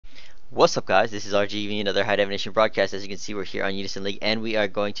What's up, guys? This is RGV, another high definition broadcast. As you can see, we're here on Unison League, and we are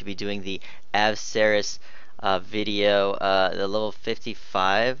going to be doing the Avceres video, the level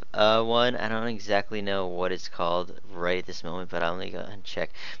 55 one. I don't exactly know what it's called right at this moment, but I'll only go ahead and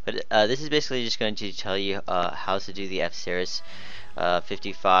check. But this is basically just going to tell you how to do the Avceres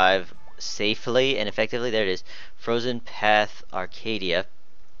 55 safely and effectively. There it is, Frozen Path Arcadia.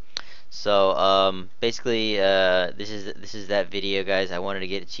 So basically, this is that video, guys. I wanted to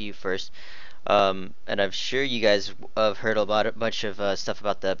get it to you first, and I'm sure you guys have heard about a bunch of stuff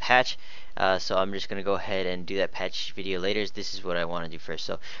about the patch. So I'm just gonna go ahead and do that patch video later. This is what I want to do first.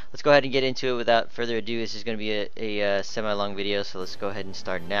 So let's go ahead and get into it without further ado. This is gonna be a semi-long video, so let's go ahead and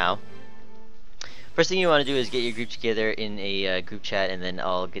start now. First thing you want to do is get your group together in a group chat, and then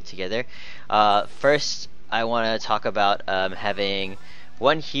all get together. First, I want to talk about having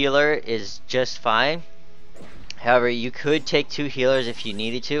one healer is just fine. However, you could take two healers if you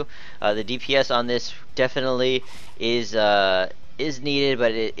needed to. The DPS on this definitely is needed,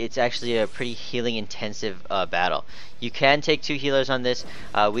 but it's actually a pretty healing intensive battle. You can take two healers on this.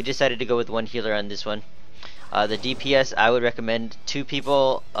 We decided to go with one healer on this one. The DPS, I would recommend two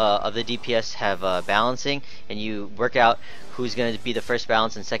people of the DPS have balancing, and you work out who's going to be the first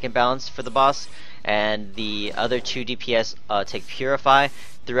balance and second balance for the boss, and the other two DPS take Purify.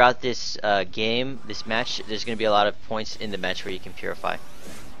 Throughout this this match, there's going to be a lot of points in the match where you can Purify.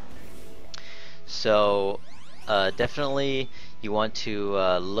 So definitely you want to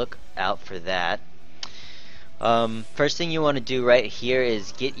look out for that. First thing you want to do right here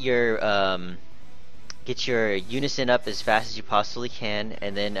is get your Unison up as fast as you possibly can,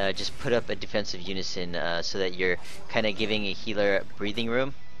 and then just put up a defensive Unison so that you're kind of giving a healer breathing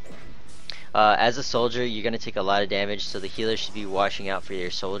room. As a soldier, you're going to take a lot of damage, so the healer should be watching out for your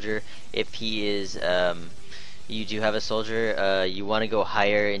soldier. If he is, you do have a soldier, you want to go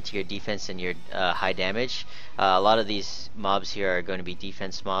higher into your defense and your high damage. A lot of these mobs here are going to be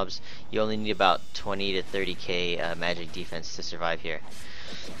defense mobs. You only need about 20 to 30k magic defense to survive here.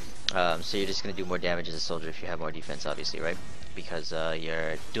 So you're just going to do more damage as a soldier if you have more defense, obviously, right? Because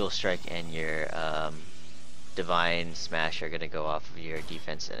your dual strike and your divine smash are going to go off of your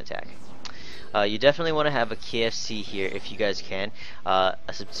defense and attack. You definitely want to have a KFC here if you guys can. A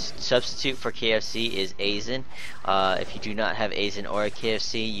substitute for KFC is Aizen. If you do not have Aizen or a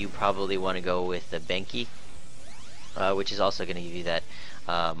KFC, you probably want to go with the Benki, which is also going to give you that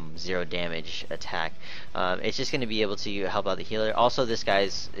 0 damage attack. It's just going to be able to help out the healer. Also, this guy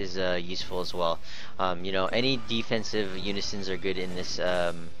is useful as well. You know, any defensive unisons are good in this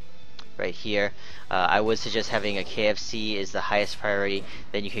right here. I would suggest having a KFC is the highest priority.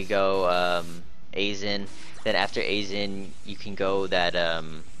 Then you could go Aizen. Then after Aizen, you can go that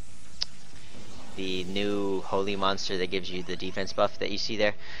the new holy monster that gives you the defense buff that you see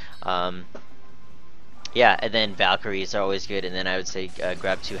there. Yeah, and then Valkyries are always good, and then I would say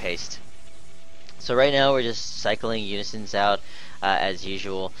grab 2 haste. So right now we're just cycling unisons out as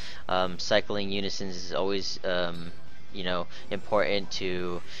usual. Cycling unisons is always you know, important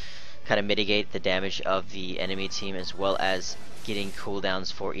to kind of mitigate the damage of the enemy team, as well as getting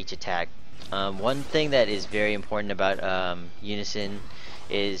cooldowns for each attack. One thing that is very important about Unison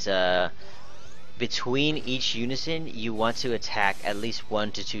is between each Unison you want to attack at least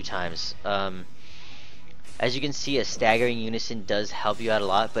 1 to 2 times. As you can see, a staggering Unison does help you out a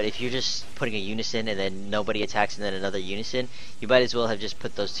lot, but if you're just putting a Unison and then nobody attacks and then another Unison, you might as well have just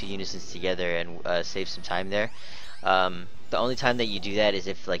put those 2 Unisons together and save some time there. The only time that you do that is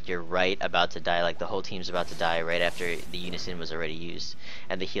if like you're right about to die, like the whole team's about to die right after the Unison was already used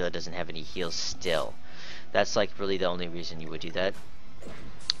and the healer doesn't have any heals still. That's like really the only reason you would do that.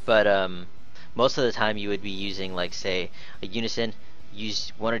 But most of the time you would be using, like, say, a Unison,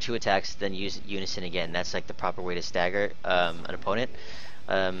 use 1 or 2 attacks, then use Unison again. That's like the proper way to stagger an opponent.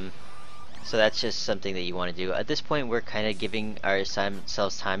 So that's just something that you want to do. At this point, we're kind of giving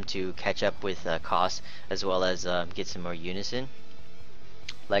ourselves time to catch up with cost, as well as get some more Unison.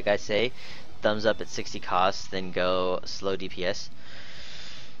 Like I say, thumbs up at 60 cost, then go slow DPS.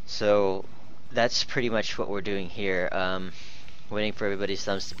 So that's pretty much what we're doing here. Waiting for everybody's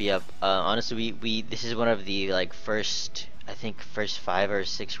thumbs to be up. Honestly, this is one of the first 5 or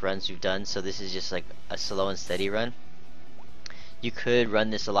 6 runs we've done. So this is just like a slow and steady run. You could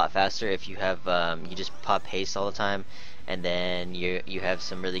run this a lot faster if you have you just pop haste all the time, and then you have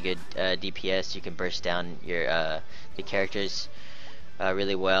some really good DPS. You can burst down your the characters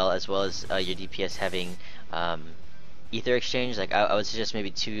really well, as your DPS having ether exchange. Like I would suggest maybe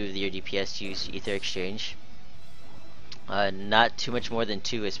 2 of your DPS use ether exchange. Not too much more than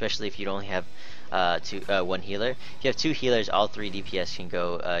 2, especially if you only have to one healer. If you have two healers, all three DPS can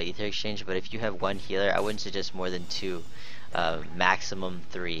go ether exchange. But if you have one healer, I wouldn't suggest more than two. Maximum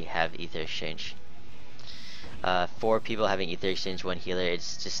three have ether exchange. Four people having ether exchange, one healer,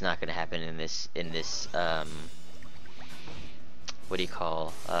 it's just not gonna happen in this what do you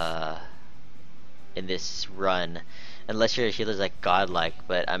call in this run, unless your healer's like godlike.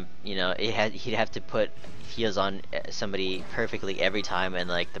 But you know, he'd have to put heals on somebody perfectly every time, and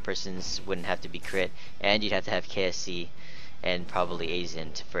like the person's wouldn't have to be crit, and you'd have to have KSC and probably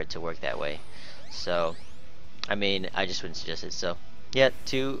Azin for it to work that way. So I mean, I just wouldn't suggest it. So yeah,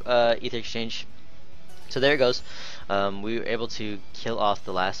 two ether exchange. So there it goes. We were able to kill off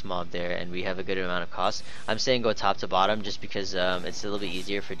the last mob there, and we have a good amount of cost. I'm saying go top to bottom just because it's a little bit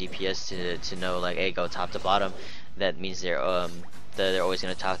easier for DPS to know, like, hey, go top to bottom. That means they're always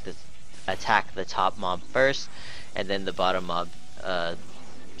going to attack the top mob first, and then the bottom mob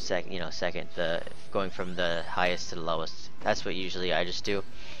second. Going from the highest to the lowest. That's what usually I just do.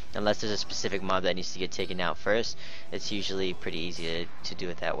 Unless there's a specific mob that needs to get taken out first, it's usually pretty easy to do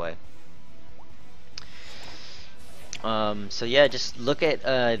it that way. So yeah, just look at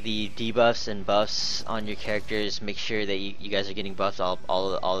the debuffs and buffs on your characters. Make sure that you guys are getting buffed all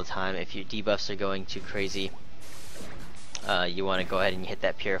the time. If your debuffs are going too crazy, you want to go ahead and hit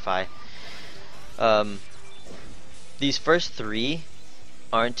that purify. These first three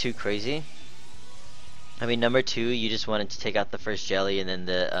aren't too crazy. I mean, number 2, you just wanted to take out the first jelly and then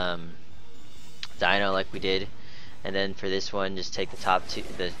the dino like we did. And then for this one, just take the top two,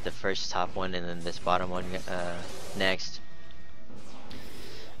 the first top one, and then this bottom one next.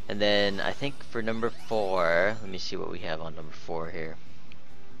 And then I think for number 4, let me see what we have on number 4 here.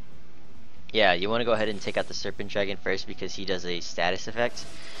 Yeah, you want to go ahead and take out the serpent dragon first because he does a status effect.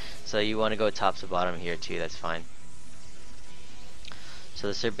 So you want to go top to bottom here too. That's fine. So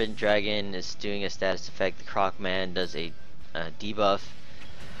the serpent dragon is doing a status effect. The croc man does a debuff.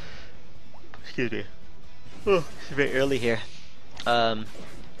 Excuse me. Oh, it's very early here. Does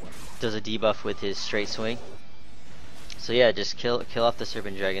a debuff with his straight swing. So yeah, just kill off the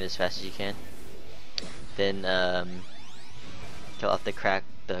serpent dragon as fast as you can. Then kill off the crack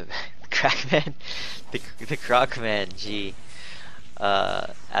man, the croc man. Gee.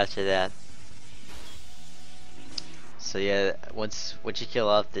 After that. So yeah, once you kill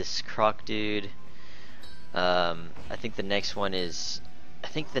off this croc dude, I think the next one is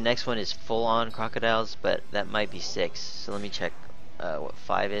full on crocodiles, but that might be 6. So let me check what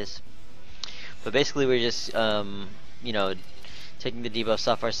 5 is. But basically we're just you know, taking the debuffs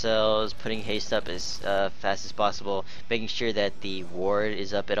off ourselves, putting haste up as fast as possible, making sure that the ward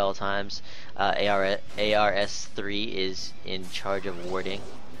is up at all times. ARS3 is in charge of warding.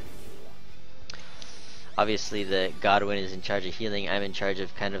 Obviously the Godwin is in charge of healing. I'm in charge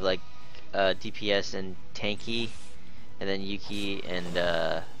of kind of like DPS and tanky, and then Yuki and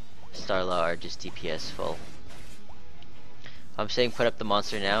Starla are just DPS full. I'm saying put up the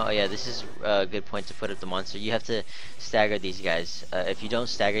monster now. Oh yeah, this is a good point to put up the monster. You have to stagger these guys. If you don't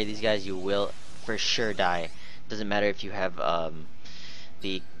stagger these guys, you will for sure die. Doesn't matter if you have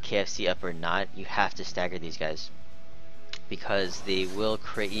the KFC up or not. You have to stagger these guys because they will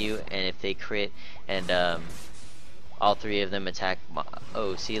crit you, and if they crit and all 3 of them attack.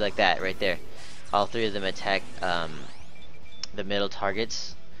 Oh, see, like that right there. All 3 of them attack the middle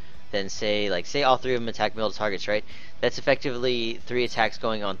targets. Then say all 3 of them attack middle targets, right? That's effectively 3 attacks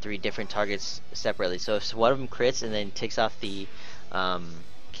going on 3 different targets separately. So if one of them crits and then takes off the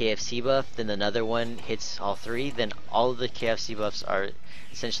KFC buff, then another one hits all 3, then all of the KFC buffs are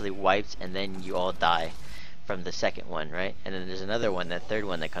essentially wiped, and then you all die from the second one, right? And then there's another one, that third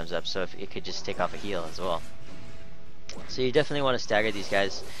one that comes up, so if it could just take off a heal as well. So you definitely want to stagger these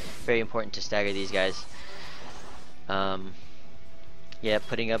guys. Very important to stagger these guys. Yeah,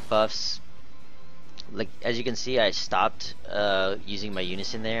 putting up buffs. Like, as you can see, I stopped using my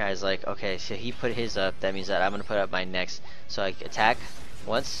Unison there. I was like, okay, so he put his up, that means that I'm going to put up my next. So I attack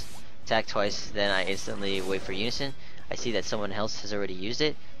once, attack twice, then I instantly wait for Unison. I see that someone else has already used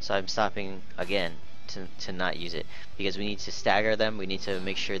it, so I'm stopping again to not use it, because we need to stagger them. We need to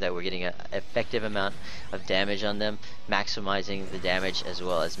make sure that we're getting an effective amount of damage on them, maximizing the damage as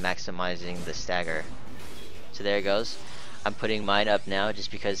well as maximizing the stagger. So there it goes. I'm putting mine up now just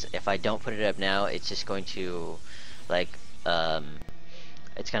because if I don't put it up now, it's just going to like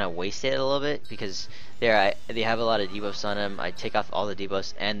it's gonna waste it a little bit, because they have a lot of debuffs on them. I take off all the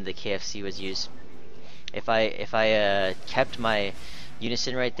debuffs and the KFC was used. If I kept my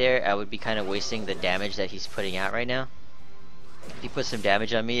Unison right there, I would be kind of wasting the damage that he's putting out right now. If you put some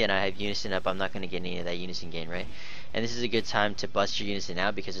damage on me and I have Unison up, I'm not going to get any of that Unison gain, right? And this is a good time to bust your Unison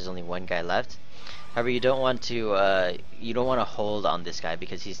out because there's only one guy left. However, you don't want to hold on this guy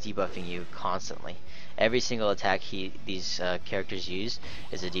because he's debuffing you constantly. Every single attack these characters use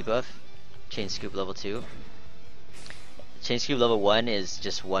is a debuff. Chain Scoop level 2. Chain Scoop level 1 is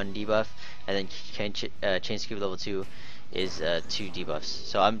just 1 debuff, and then Chain Scoop level 2 is 2 debuffs.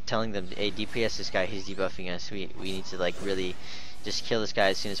 So I'm telling them, hey, DPS this guy, he's debuffing us. We need to like really just kill this guy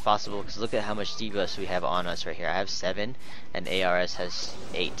as soon as possible, because look at how much debuffs we have on us right here. I have 7 and ARS has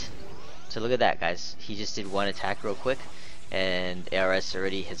 8. So look at that, guys. He just did 1 attack real quick, and ARS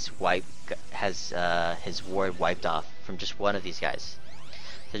already has his ward wiped off from just 1 of these guys.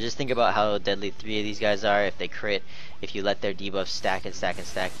 So just think about how deadly 3 of these guys are. If they crit, if you let their debuffs stack and stack and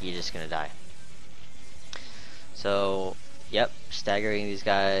stack, you're just gonna die. So, yep, staggering these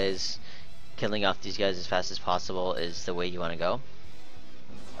guys, killing off these guys as fast as possible is the way you want to go.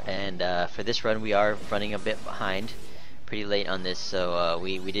 And for this run, we are running a bit behind, pretty late on this. So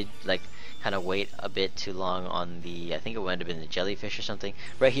we did like kind of wait a bit too long on the, I think it would have been the jellyfish or something.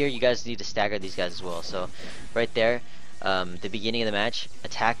 Right here, you guys need to stagger these guys as well. So right there, the beginning of the match,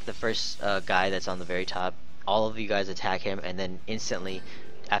 attack the first guy that's on the very top. All of you guys attack him, and then instantly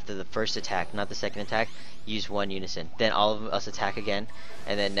after the first attack, not the second attack, use 1 Unison. Then all of us attack again,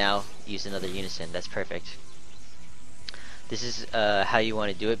 and then now use another Unison. That's perfect. This is how you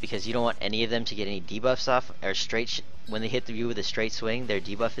want to do it, because you don't want any of them to get any debuffs off, or when they hit you with a straight swing, their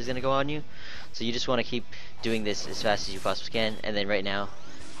debuff is going to go on you. So you just want to keep doing this as fast as you possibly can. And then right now,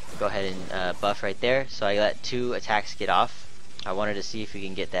 go ahead and buff right there. So I let 2 attacks get off. I wanted to see if we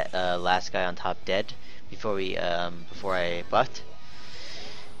can get that last guy on top dead before I buffed.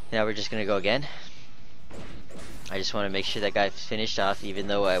 Now we're just gonna go again. I just want to make sure that guy finished off, even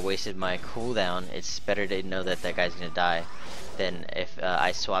though I wasted my cooldown. It's better to know that that guy's gonna die than if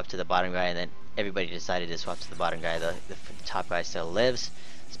I swap to the bottom guy and then everybody decided to swap to the bottom guy. The top guy still lives.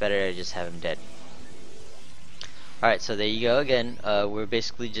 It's better to just have him dead. Alright, so there you go again. We're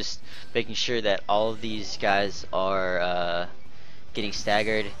basically just making sure that all of these guys are getting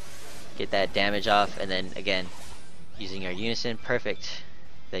staggered, get that damage off, and then again using our Unison. Perfect.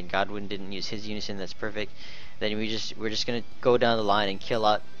 Then Godwin didn't use his Unison. That's perfect. Then we're just gonna go down the line and kill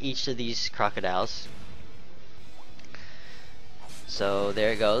out each of these crocodiles. So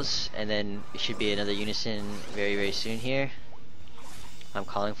there it goes, and then it should be another Unison very soon here. I'm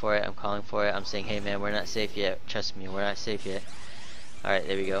calling for it. I'm saying, hey man, we're not safe yet. Trust me, we're not safe yet. Alright,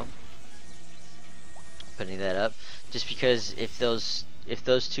 there we go. Putting that up. Just because if those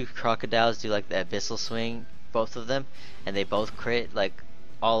 2 crocodiles do like the abyssal swing, both of them, and they both crit, like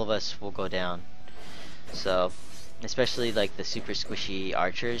all of us will go down. So especially like the super squishy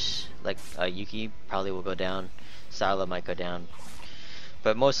archers, like Yuki probably will go down. Sala might go down.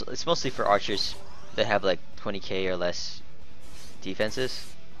 But it's mostly for archers that have like 20k or less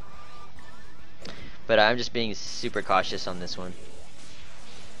defenses. But I'm just being super cautious on this one.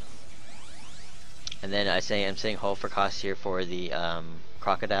 And then I'm saying hold for cost here for the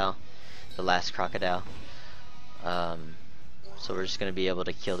crocodile, the last crocodile. So we're just gonna be able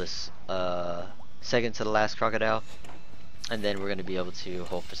to kill this second to the last crocodile, and then we're gonna be able to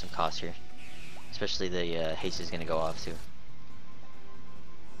hold for some cost here. Especially the haste is gonna go off too.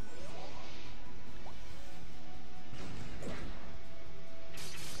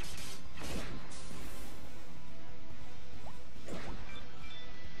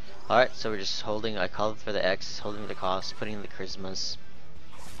 Alright, so we're just holding, I called for the X, holding the cost, putting the charismas.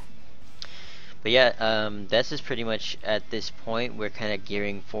 But yeah, this is pretty much at this point, we're kind of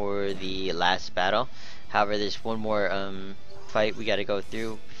gearing for the last battle. However, there's one more fight we gotta go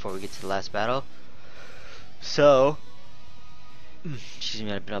through before we get to the last battle. So, excuse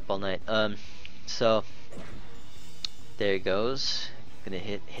me, I've been up all night. So, there it goes. Gonna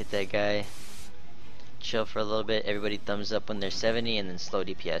hit that guy. Chill for a little bit. Everybody thumbs up when they're 70, and then slow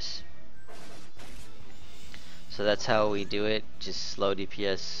DPS. So that's how we do it. Just slow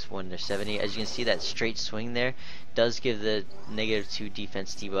DPS when they're 70. As you can see, that straight swing there does give the -2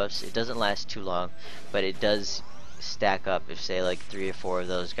 defense debuffs. It doesn't last too long, but it does stack up. If say like 3 or 4 of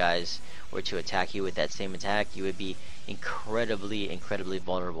those guys were to attack you with that same attack, you would be incredibly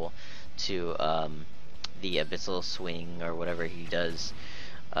vulnerable to the abyssal swing or whatever he does.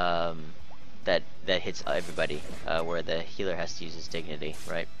 That hits everybody, where the healer has to use his dignity,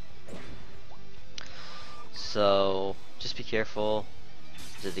 right? So just be careful.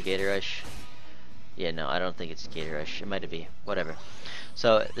 Is it the Gator Rush? Yeah, no, I don't think it's Gator Rush. It might be. Whatever.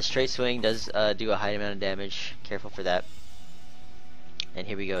 So the straight swing does do a high amount of damage. Careful for that. And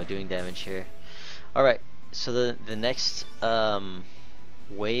here we go, doing damage here. Alright, So the next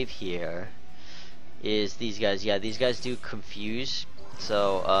wave here is these guys. Yeah, these guys do confuse.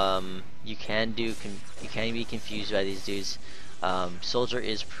 So you can be confused by these dudes. Soldier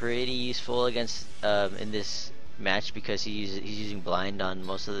is pretty useful against in this match because he's using blind on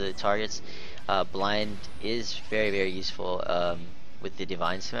most of the targets. Blind is very useful with the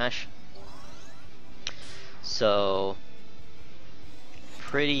divine smash. So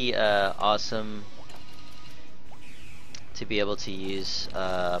pretty awesome to be able to use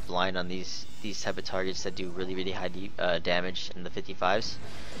blind on these type of targets that do really high damage in the 55s.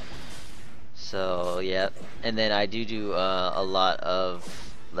 So yeah, and then I do a lot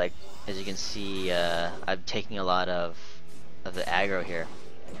of, like, as you can see, I'm taking a lot of the aggro here.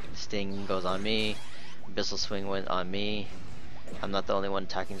 Sting goes on me, Abyssal Swing went on me. I'm not the only one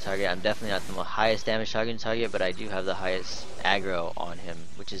attacking the target. I'm definitely not the highest damage targeting target, but I do have the highest aggro on him,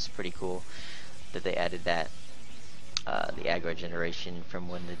 which is pretty cool that they added that. The aggro generation from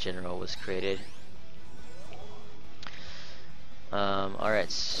when the general was created.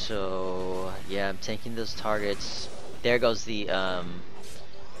 Alright, so yeah, I'm taking those targets. There goes the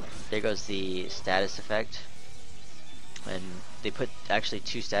status effect, and they put actually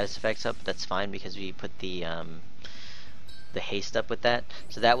 2 status effects up. That's fine because we put the haste up with that.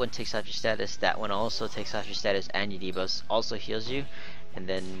 So that one takes off your status. That one also takes off your status, and your debuffs also heals you. And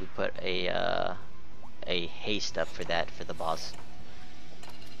then we put a haste up for that for the boss.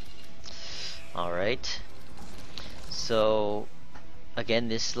 Alright, so again,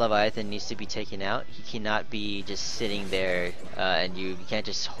 this Leviathan needs to be taken out. He cannot be just sitting there and you can't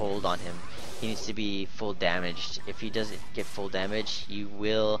just hold on him. He needs to be full damaged. If he doesn't get full damage, you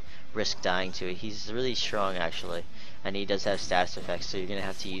will risk dying to it. He's really strong actually, and he does have status effects, so you're gonna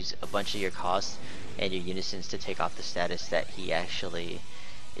have to use a bunch of your costs and your unisons to take off the status that he actually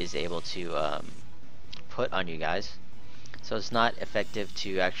is able to put on you guys. So it's not effective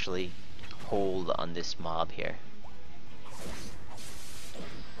to actually hold on this mob here.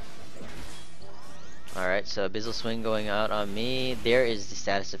 Alright, so Abyssal Swing going out on me. There is the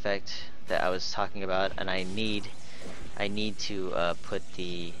status effect that I was talking about, and I need to put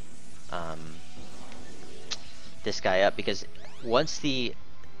the this guy up, because once the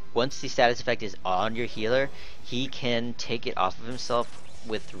status effect is on your healer, he can take it off of himself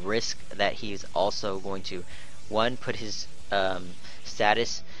with risk that he's also going to, one, put his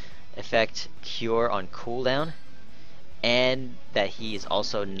status effect cure on cooldown, and that he is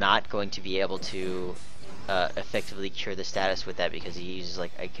also not going to be able to effectively cure the status with that because he uses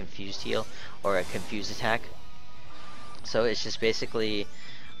like a confused heal or a confused attack. So it's just basically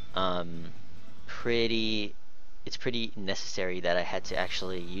it's pretty necessary that I had to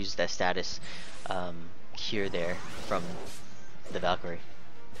actually use that status cure there from the Valkyrie.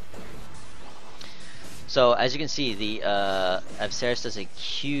 So as you can see, the Avceres does a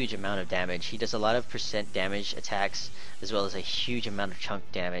huge amount of damage. He does a lot of percent damage attacks as well as a huge amount of chunk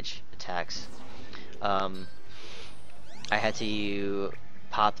damage attacks. I had to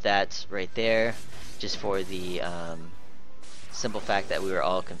pop that right there just for the simple fact that we were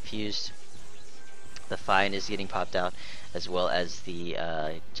all confused. The Fine is getting popped out as well as the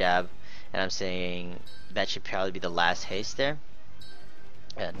jab, and I'm saying that should probably be the last haste there.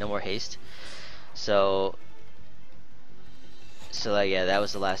 No more haste. So yeah, that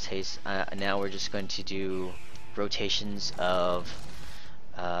was the last haste. Now we're just going to do rotations of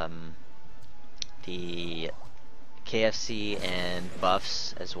the KFC and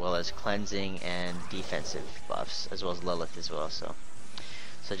buffs, as well as cleansing and defensive buffs, as well as Lilith as well. So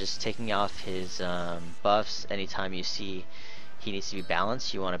just taking off his buffs. Anytime you see he needs to be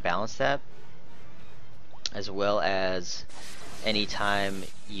balanced, you want to balance that, as well as anytime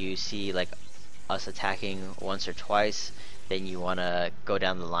you see like us attacking once or twice, then you want to go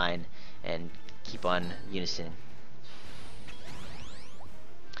down the line and keep on Unison.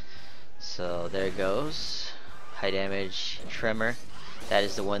 So there it goes. High damage tremor. That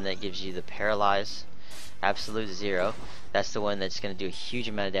is the one that gives you the paralyze. Absolute 0. That's the one that's going to do a huge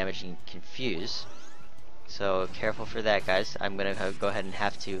amount of damage and confuse. So careful for that, guys. I'm going to go ahead and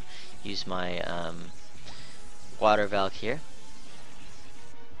have to use my water valve here.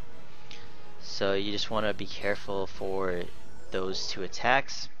 So you just want to be careful for those 2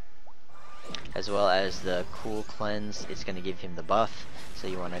 attacks, as well as the cool cleanse. It's going to give him the buff, so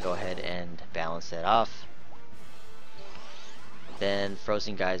you want to go ahead and balance that off. Then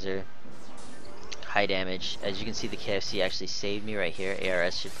Frozen Geyser, high damage. As you can see, the KFC actually saved me right here.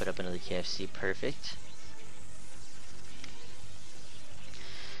 ARS should put up another KFC, perfect.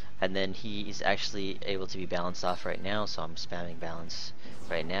 and then he is actually able to be balanced off right now, so I'm spamming balance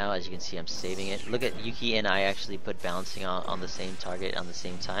right now. As you can see, I'm saving it. Look at Yuki and I actually put balancing on the same target on the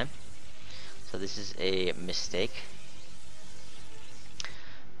same time, so this is a mistake,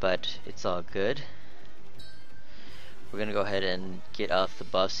 but it's all good. We're gonna go ahead and get off the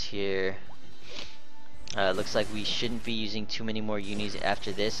buffs here. Looks like we shouldn't be using too many more unis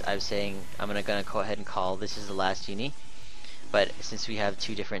after this. I'm gonna go ahead and call this is the last uni, but since we have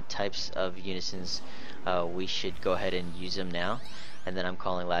two different types of unisons, we should go ahead and use them now, and then I'm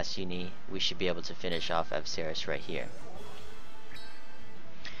calling last uni. We should be able to finish off Avceres right here.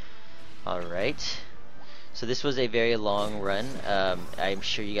 Alright, so this was a very long run. I'm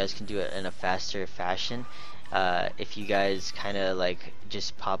sure you guys can do it in a faster fashion. If you guys kind of like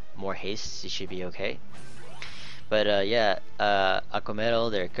just pop more hastes, it should be okay. But yeah,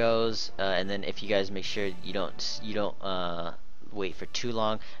 Aquametal, there it goes. And then if you guys make sure you don't wait for too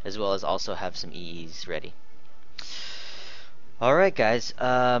long, as well as also have some EEs ready. Alright guys,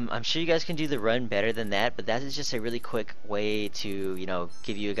 I'm sure you guys can do the run better than that, but that is just a really quick way to, you know,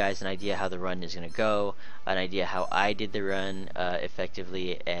 give you guys an idea how the run is going to go, an idea how I did the run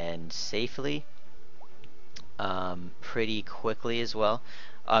effectively and safely, pretty quickly as well.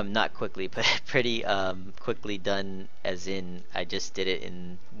 Not quickly, but pretty quickly done, as in I just did it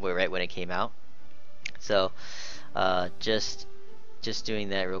right when it came out. So just doing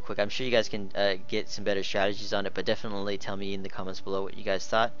that real quick. I'm sure you guys can get some better strategies on it, but definitely tell me in the comments below what you guys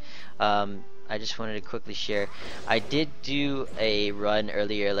thought. I just wanted to quickly share, I did do a run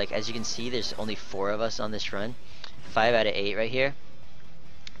earlier. Like, as you can see, there's only 4 of us on this run, 5 out of 8 right here,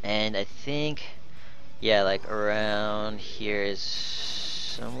 and I think, yeah, like around here is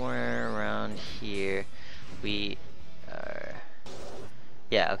somewhere around here we are,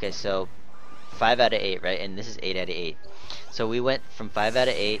 yeah, okay, so 5 out of 8, right? And this is 8 out of 8. So we went from 5 out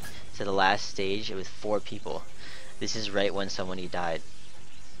of 8 to the last stage with 4 people. This is right when somebody died.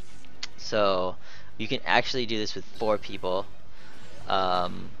 So you can actually do this with 4 people.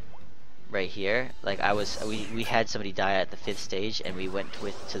 Right here, like we had somebody die at the 5th stage, and we went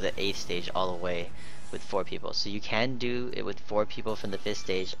to the 8th stage all the way with 4 people. So you can do it with 4 people from the 5th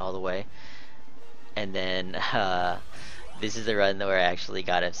stage all the way. And then this is the run where I actually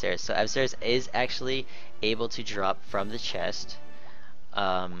got Avceres. So Avceres is actually able to drop from the chest,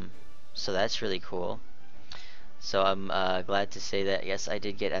 so that's really cool. So I'm glad to say that yes, I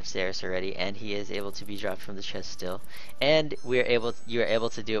did get Avceres already, and he is able to be dropped from the chest still. And you are able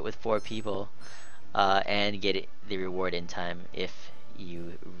to do it with 4 people, and get the reward in time if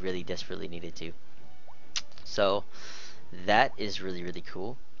you really desperately needed to. So that is really, really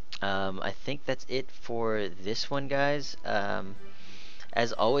cool. I think that's it for this one, guys.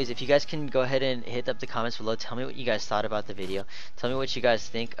 As always, if you guys can go ahead and hit up the comments below, tell me what you guys thought about the video. Tell me what you guys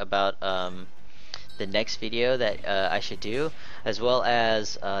think about the next video that I should do, as well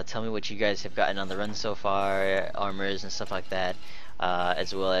as tell me what you guys have gotten on the run so far, armors and stuff like that,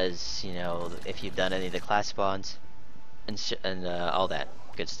 as well as, you know, if you've done any of the class spawns and all that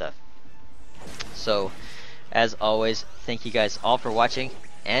good stuff. So as always, thank you guys all for watching,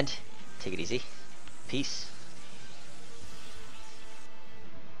 and take it easy. Peace.